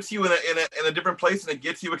really puts you in a different place, and it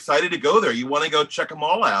gets you excited to go there. You want to go check them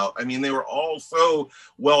all out. I mean, they were all so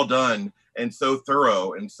well done and so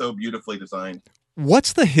thorough and so beautifully designed.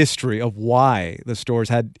 What's the history of why the stores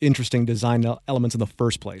had interesting design elements in the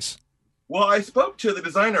first place? Well, I spoke to the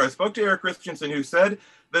designer. I spoke to Eric Christensen, who said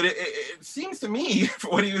that it seems to me,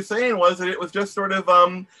 what he was saying was that it was just sort of,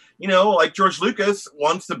 like George Lucas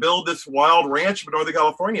wants to build this wild ranch in Northern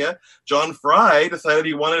California. John Fry decided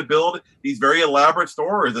he wanted to build these very elaborate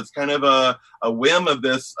stores. It's kind of a whim of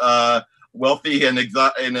this wealthy and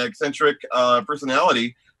eccentric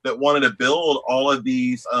personality that wanted to build all of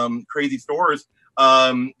these crazy stores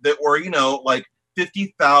that were, like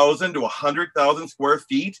 50,000 to 100,000 square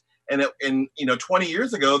feet. And 20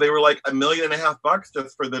 years ago, they were like $1.5 million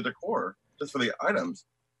just for the decor, just for the items.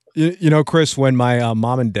 Chris, when my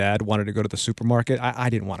mom and dad wanted to go to the supermarket, I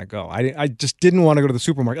didn't want to go. I just didn't want to go to the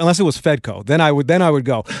supermarket unless it was Fedco. Then I would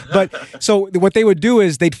go. But so what they would do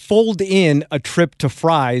is they'd fold in a trip to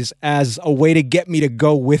Fry's as a way to get me to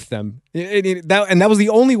go with them. That was the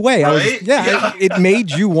only way. Right? It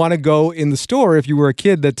made you want to go in the store if you were a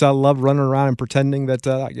kid that loved running around and pretending that,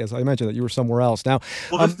 I guess I mentioned that you were somewhere else. Now,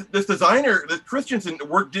 this designer, this Christensen,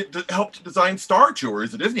 helped design Star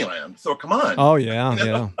Tours at Disneyland. So come on. Oh, yeah,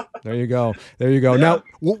 yeah. There you go. Yeah. Now,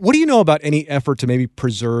 what do you know about any effort to maybe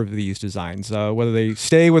preserve these designs, whether they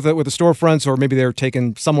stay with the storefronts or maybe they're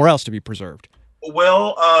taken somewhere else to be preserved?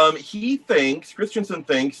 Well, Christensen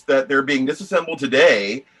thinks that they're being disassembled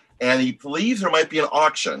today, and he believes there might be an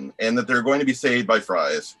auction and that they're going to be saved by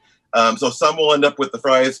Fry's. So some will end up with the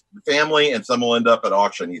Fry's family and some will end up at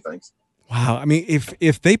auction, he thinks. Wow. I mean,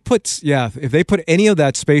 if they put any of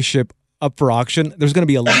that spaceship up for auction, there's going to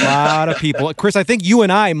be a lot of people. Chris, I think you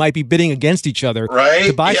and I might be bidding against each other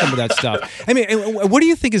to buy some of that stuff. I mean, what do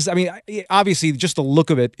you think is, I mean, obviously just the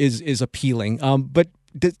look of it is appealing, but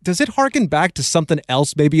does it harken back to something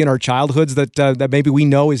else maybe in our childhoods that maybe we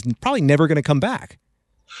know is probably never going to come back?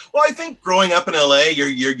 Well, I think growing up in LA,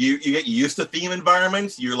 you get used to theme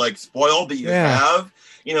environments. You're like spoiled that you have.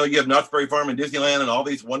 You have Knott's Berry Farm and Disneyland and all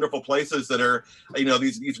these wonderful places that are,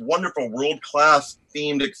 these wonderful world-class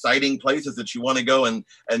themed, exciting places that you want to go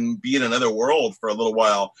and be in another world for a little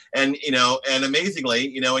while. And, and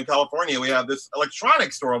amazingly, in California, we have this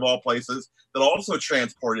electronics store of all places that also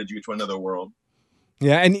transported you to another world.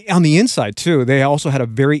 Yeah, and on the inside, too, they also had a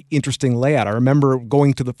very interesting layout. I remember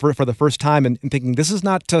going to for the first time and thinking, this is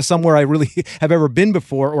not somewhere I really have ever been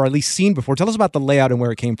before or at least seen before. Tell us about the layout and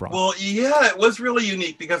where it came from. Well, yeah, it was really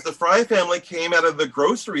unique because the Fry family came out of the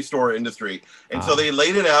grocery store industry. And so they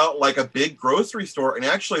laid it out like a big grocery store. And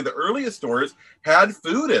actually, the earliest stores had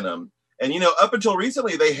food in them. And, up until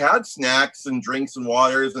recently, they had snacks and drinks and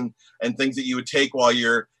waters and things that you would take while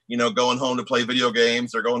you're, going home to play video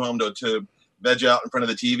games or going home to veg out in front of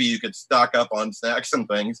the TV. You could stock up on snacks and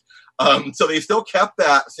things. So they still kept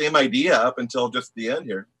that same idea up until just the end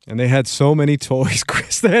here. And they had so many toys,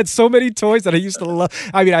 Chris. They had so many toys that I used to love.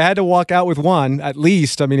 I mean, I had to walk out with one at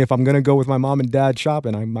least. I mean, if I'm going to go with my mom and dad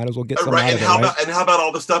shopping, I might as well get some out of it, and how about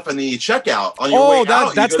all the stuff in the checkout on your way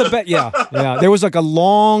out? That's the best. Yeah. There was like a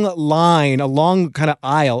long line, a long kind of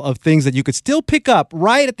aisle of things that you could still pick up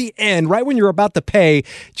right at the end, right when you're about to pay,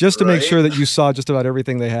 just to make sure that you saw just about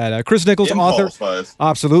everything they had. Chris Nichols,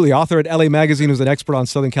 author at LA Magazine, who's an expert on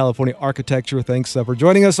Southern California architecture. Thanks for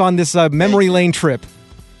joining us on this memory lane trip.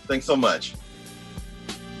 Thanks so much.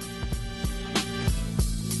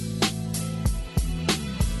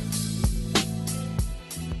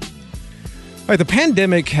 All right, the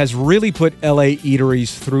pandemic has really put LA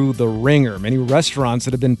eateries through the ringer. Many restaurants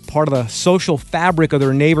that have been part of the social fabric of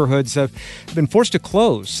their neighborhoods have been forced to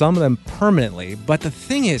close, some of them permanently. But the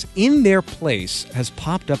thing is, in their place has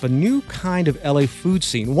popped up a new kind of LA food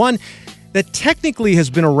scene, one that technically has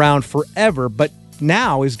been around forever, but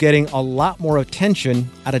now is getting a lot more attention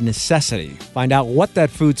out of necessity. Find out what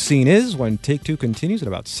that food scene is when Take Two continues in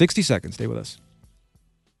about 60 seconds. Stay with us.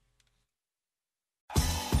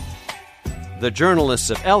 The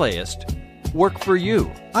journalists of LAist work for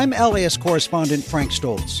you. I'm LAist correspondent Frank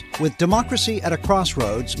Stoltz. With democracy at a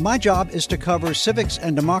crossroads, my job is to cover civics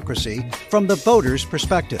and democracy from the voter's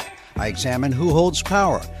perspective. I examine who holds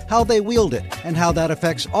power, how they wield it, and how that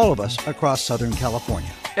affects all of us across Southern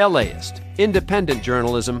California. LAist, independent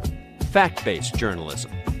journalism, fact-based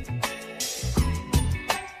journalism.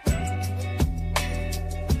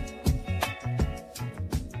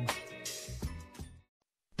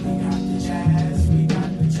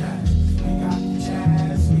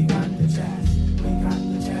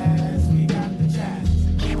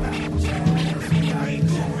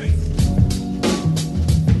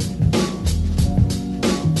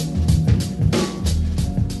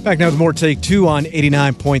 Back now with more Take Two on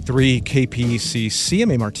 89.3 KPCC. I'm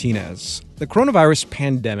A. Martinez. The coronavirus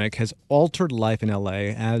pandemic has altered life in LA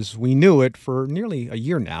as we knew it for nearly a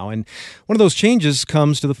year now, and one of those changes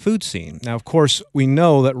comes to the food scene. Now, of course, we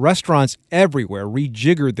know that restaurants everywhere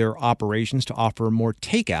rejiggered their operations to offer more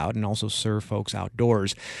takeout and also serve folks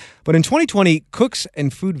outdoors. But in 2020, cooks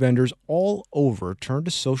and food vendors all over turned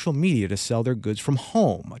to social media to sell their goods from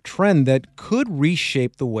home, a trend that could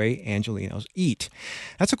reshape the way Angelenos eat.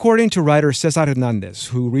 That's according to writer Cesar Hernandez,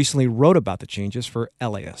 who recently wrote about the changes for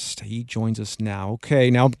LAist. He joins us now.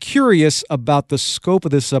 Okay, now I'm curious about the scope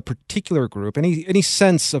of this particular group. Any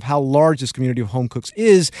sense of how large this community of home cooks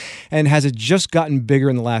is, and has it just gotten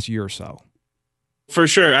bigger in the last year or so? For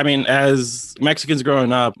sure. I mean, as Mexicans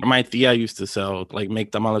growing up, my tia used to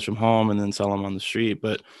make tamales from home and then sell them on the street.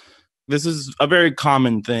 But this is a very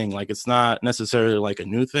common thing. Like, it's not necessarily like a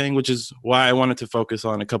new thing, which is why I wanted to focus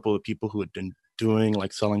on a couple of people who had been doing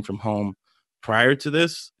like selling from home prior to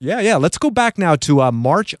this. Yeah. Let's go back now to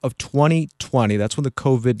March of 2020. That's when the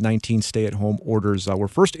COVID-19 stay-at-home orders were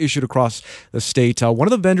first issued across the state. One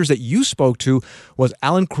of the vendors that you spoke to was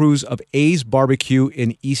Alan Cruz of A's Barbecue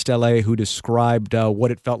in East LA, who described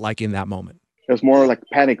what it felt like in that moment. It was more like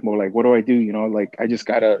panic mode. Like, what do I do? Like I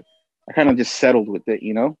kind of just settled with it.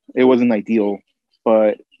 It wasn't ideal,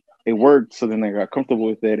 but it worked. So then I got comfortable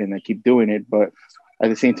with it and I keep doing it. But at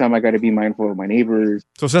the same time, I got to be mindful of my neighbors.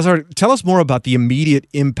 So Cesar, tell us more about the immediate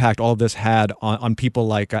impact all of this had on people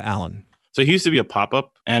like Alan. So he used to be a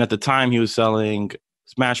pop-up. And at the time he was selling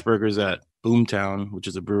smash burgers at Boomtown, which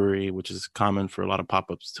is a brewery, which is common for a lot of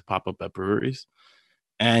pop-ups to pop up at breweries.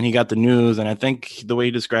 And he got the news. And I think the way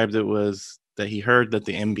he described it was that he heard that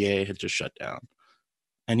the NBA had just shut down.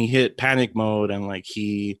 And he hit panic mode and like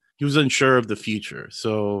he was unsure of the future.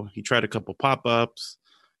 So he tried a couple pop-ups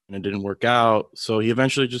and it didn't work out. So he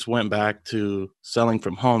eventually just went back to selling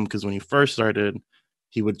from home because when he first started,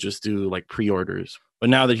 he would just do like pre-orders. But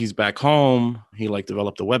now that he's back home, he like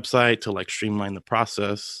developed a website to like streamline the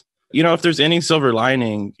process. If there's any silver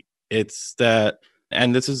lining, it's that,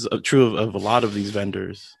 and this is true of a lot of these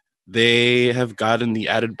vendors, they have gotten the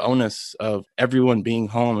added bonus of everyone being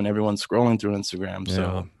home and everyone scrolling through Instagram. Yeah.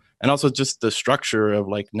 So, and also just the structure of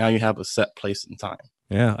like, now you have a set place and time.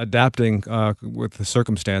 Yeah, adapting with the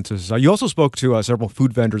circumstances. You also spoke to several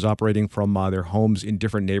food vendors operating from their homes in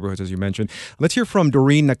different neighborhoods, as you mentioned. Let's hear from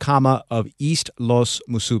Doreen Nakama of East Los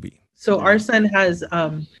Musubi. So our son has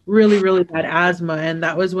really, really bad asthma. And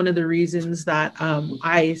that was one of the reasons that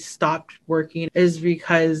I stopped working is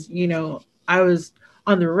because, I was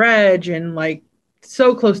on the reg and like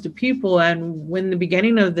so close to people. And when the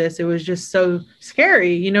beginning of this, it was just so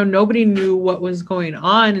scary. Nobody knew what was going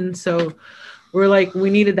on. And so we're like, we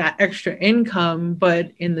needed that extra income, but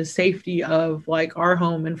in the safety of like our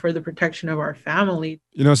home and for the protection of our family.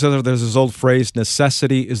 So there's this old phrase,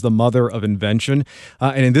 necessity is the mother of invention.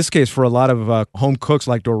 And in this case, for a lot of home cooks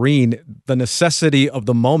like Doreen, the necessity of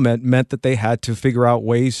the moment meant that they had to figure out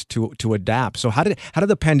ways to adapt. So how did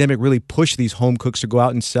the pandemic really push these home cooks to go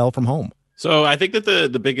out and sell from home? So I think that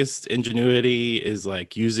the biggest ingenuity is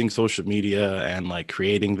like using social media and like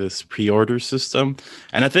creating this pre-order system.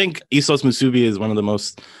 And I think East Los Musubi is one of the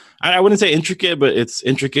most, I wouldn't say intricate, but it's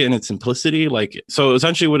intricate in its simplicity. Like, so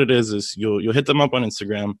essentially what it is you'll hit them up on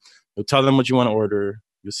Instagram, you'll tell them what you want to order,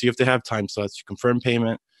 you'll see if they have time slots, you confirm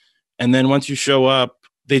payment. And then once you show up,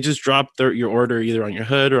 they just drop your order either on your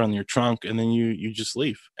hood or on your trunk, and then you just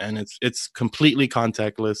leave. And it's completely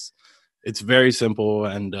contactless. It's very simple.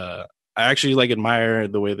 And, I actually like admire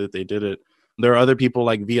the way that they did it. There are other people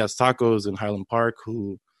like Vias Tacos in Highland Park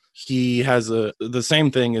who he has the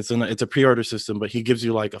same thing. It's a pre-order system, but he gives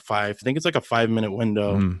you like I think it's like a 5-minute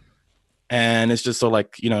window. And it's just so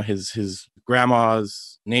like, his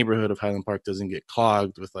grandma's neighborhood of Highland Park doesn't get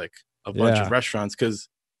clogged with like a bunch of restaurants. Cause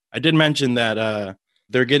I did mention that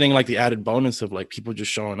they're getting like the added bonus of like people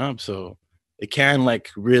just showing up. So it can like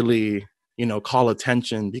really, call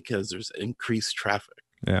attention because there's increased traffic.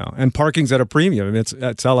 Yeah, and parking's at a premium. I mean,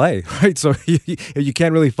 it's LA, right? So you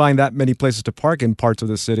can't really find that many places to park in parts of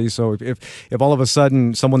the city. So if all of a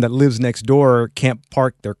sudden someone that lives next door can't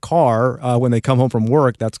park their car when they come home from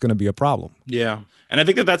work, that's going to be a problem. Yeah, and I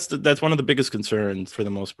think that's one of the biggest concerns for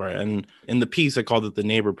the most part. And in the piece, I called it the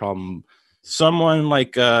neighbor problem. Someone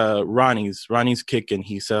like Ronnie's Kickin',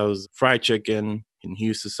 he sells fried chicken. And he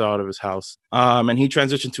used to sell out of his house. And he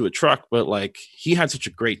transitioned to a truck, but like he had such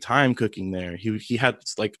a great time cooking there. He had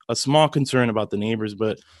like a small concern about the neighbors,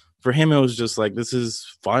 but for him, it was just like, this is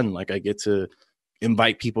fun. Like I get to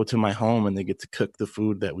invite people to my home and they get to cook the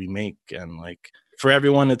food that we make. And like for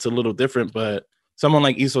everyone, it's a little different, but someone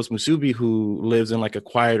like East Los Musubi who lives in like a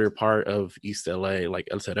quieter part of East LA, like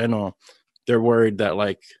El Sereno, they're worried that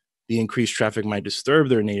like the increased traffic might disturb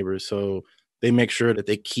their neighbors. So they make sure that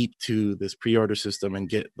they keep to this pre-order system and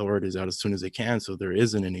get the orders out as soon as they can so there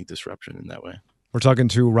isn't any disruption in that way. We're talking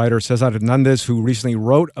to writer Cesar Hernandez, who recently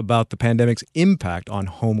wrote about the pandemic's impact on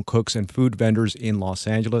home cooks and food vendors in Los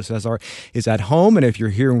Angeles. Cesar is at home, and if you're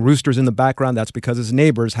hearing roosters in the background, that's because his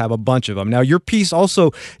neighbors have a bunch of them. Now, your piece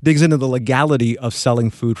also digs into the legality of selling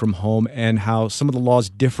food from home and how some of the laws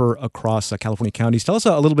differ across California counties. Tell us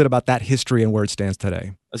a little bit about that history and where it stands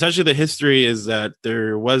today. Essentially, the history is that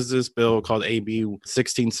there was this bill called AB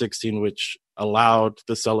 1616, which allowed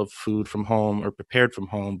the sale of food from home or prepared from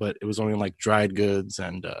home, but it was only like dried goods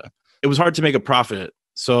and it was hard to make a profit.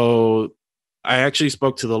 So I actually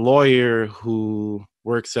spoke to the lawyer who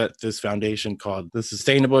works at this foundation called the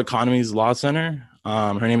Sustainable Economies Law Center.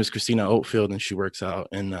 Her name is Christina Oatfield, and she works out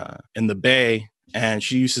in the Bay, and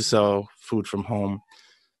she used to sell food from home.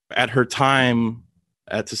 At her time,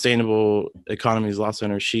 at Sustainable Economies Law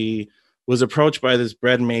Center, she was approached by this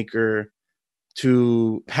bread maker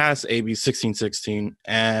to pass AB 1616.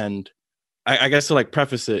 And I guess to like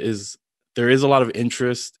preface it is there is a lot of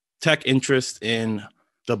tech interest in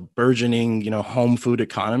the burgeoning, home food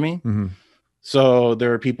economy. Mm-hmm. So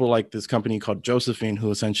there are people like this company called Josephine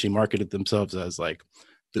who essentially marketed themselves as like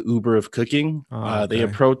the Uber of cooking. Okay. They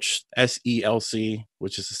approached SELC,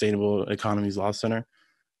 which is Sustainable Economies Law Center,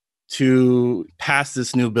 to pass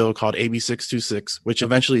this new bill called AB 626, which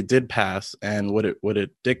eventually did pass. And what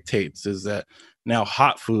it dictates is that now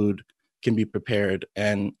hot food can be prepared,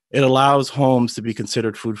 and it allows homes to be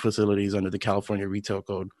considered food facilities under the California Retail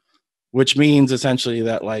Code, which means essentially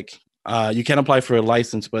that like you can apply for a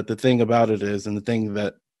license. But the thing about it is, and the thing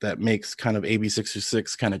that makes kind of AB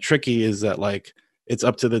 626 kind of tricky is that like it's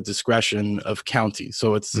up to the discretion of counties.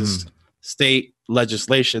 So it's this state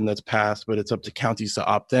legislation that's passed, but it's up to counties to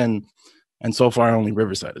opt in. And so far, only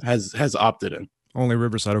Riverside has opted in. Only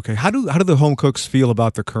Riverside. Okay. How do the home cooks feel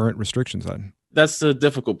about the current restrictions then? That's the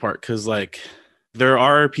difficult part, because like there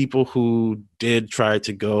are people who did try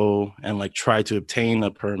to go and like try to obtain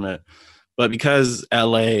a permit, but because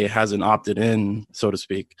LA hasn't opted in, so to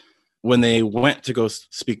speak, when they went to go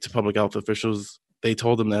speak to public health officials, they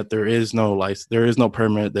told them that there is no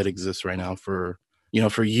permit that exists right now for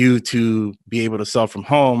you to be able to sell from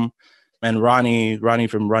home. And Ronnie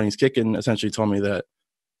from Ronnie's Kickin' essentially told me that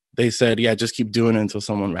they said, yeah, just keep doing it until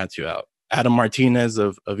someone rats you out. Adam Martinez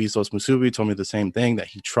of Isos Musubi told me the same thing, that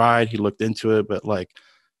he tried, he looked into it, but like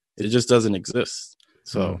it just doesn't exist.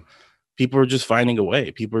 So people are just finding a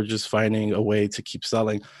way. People are just finding a way to keep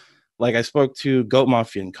selling. Like I spoke to Goat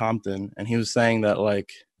Mafia in Compton, and he was saying that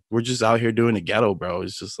like we're just out here doing the ghetto, bro.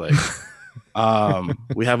 It's just like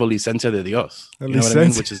we have a licencia de Dios, you know what I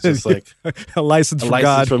mean? Which is just like a license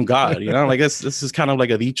from God, Like this is kind of like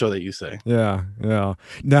a dicho that you say. Yeah.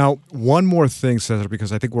 Now, one more thing, Cesar,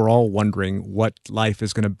 because I think we're all wondering what life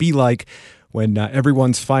is going to be like when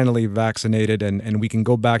everyone's finally vaccinated and we can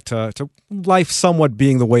go back to life somewhat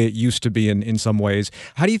being the way it used to be in some ways.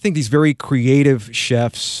 How do you think these very creative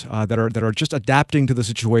chefs that are just adapting to the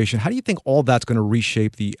situation, how do you think all that's going to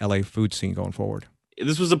reshape the LA food scene going forward?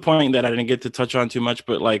 This was a point that I didn't get to touch on too much,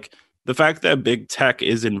 but like the fact that big tech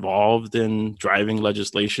is involved in driving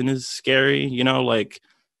legislation is scary. Like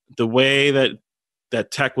the way that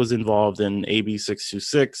tech was involved in AB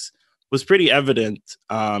 626 was pretty evident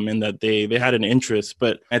in that they had an interest.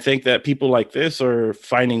 But I think that people like this are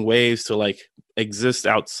finding ways to like exist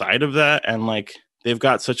outside of that. And like they've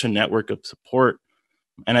got such a network of support.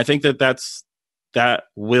 And I think that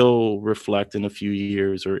will reflect in a few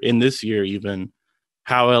years, or in this year even,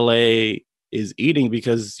 how LA is eating,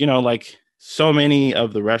 because, like so many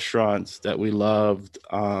of the restaurants that we loved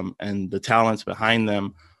and the talents behind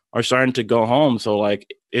them are starting to go home. So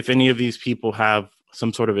like if any of these people have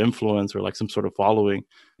some sort of influence or like some sort of following,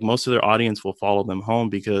 most of their audience will follow them home,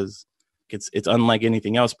 because it's unlike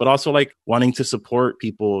anything else, but also like wanting to support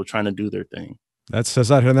people trying to do their thing. That's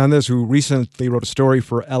Cesar Hernandez, who recently wrote a story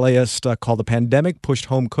for LAist called "The Pandemic Pushed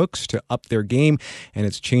Home Cooks to Up Their Game," and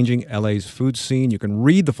it's changing LA's food scene. You can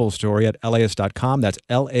read the full story at laist.com. That's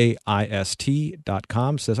LAIST.com.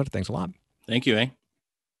 Cesar, thanks a lot. Thank you,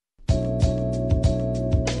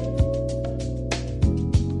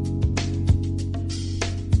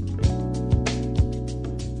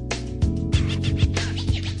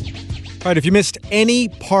 All right, if you missed any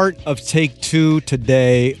part of Take Two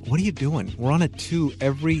today, what are you doing? We're on at 2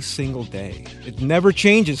 every single day. It never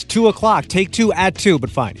changes. 2 o'clock, Take Two at 2.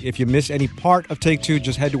 But fine, if you miss any part of Take Two,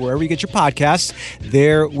 just head to wherever you get your podcasts.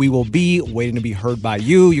 There we will be, waiting to be heard by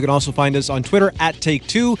you. You can also find us on Twitter at Take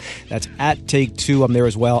Two. That's at Take Two. I'm there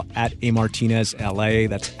as well, at A Martinez LA.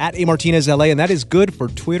 That's at A Martinez LA, and that is good for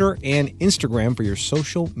Twitter and Instagram for your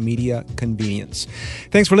social media convenience.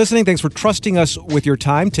 Thanks for listening. Thanks for trusting us with your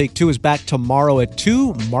time. Take Two is back tomorrow at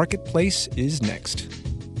 2. Marketplace is next.